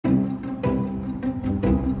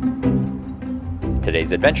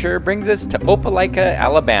Today's adventure brings us to Opelika,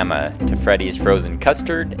 Alabama, to Freddy's frozen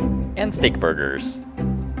custard and steak burgers.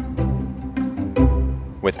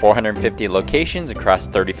 With 450 locations across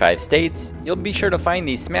 35 states, you'll be sure to find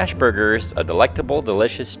these smash burgers a delectable,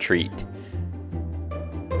 delicious treat.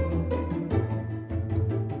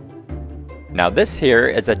 Now this here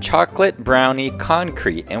is a chocolate brownie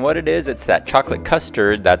concrete, and what it is, it's that chocolate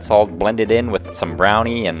custard that's all blended in with some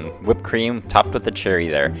brownie and whipped cream topped with the cherry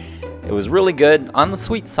there. It was really good, on the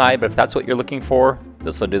sweet side, but if that's what you're looking for,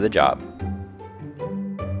 this will do the job.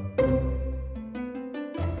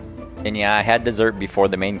 And yeah, I had dessert before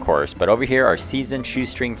the main course, but over here are seasoned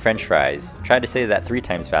shoestring french fries. Try to say that 3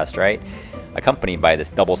 times fast, right? Accompanied by this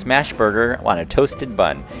double smash burger on a toasted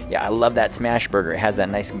bun. Yeah, I love that smash burger. It has that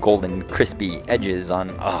nice golden crispy edges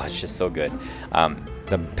on, oh, it's just so good.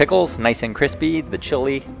 The pickles, nice and crispy. The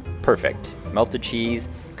chili, perfect. Melted cheese,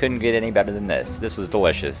 couldn't get any better than this. This was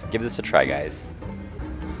delicious. Give this a try, guys.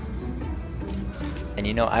 And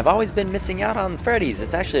you know, I've always been missing out on Freddy's.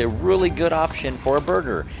 It's actually a really good option for a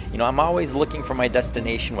burger. You know, I'm always looking for my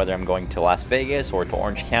destination, whether I'm going to Las Vegas or to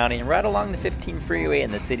Orange County, and right along the 15 freeway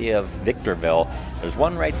in the city of Victorville, there's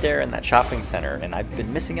one right there in that shopping center, and I've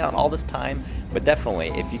been missing out all this time, but definitely,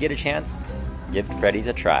 if you get a chance, give Freddy's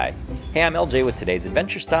a try. Hey, I'm LJ with today's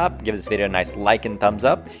Adventure Stop. Give this video a nice like and thumbs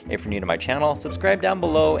up. If you're new to my channel, subscribe down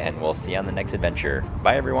below, and we'll see you on the next adventure.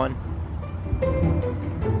 Bye, everyone.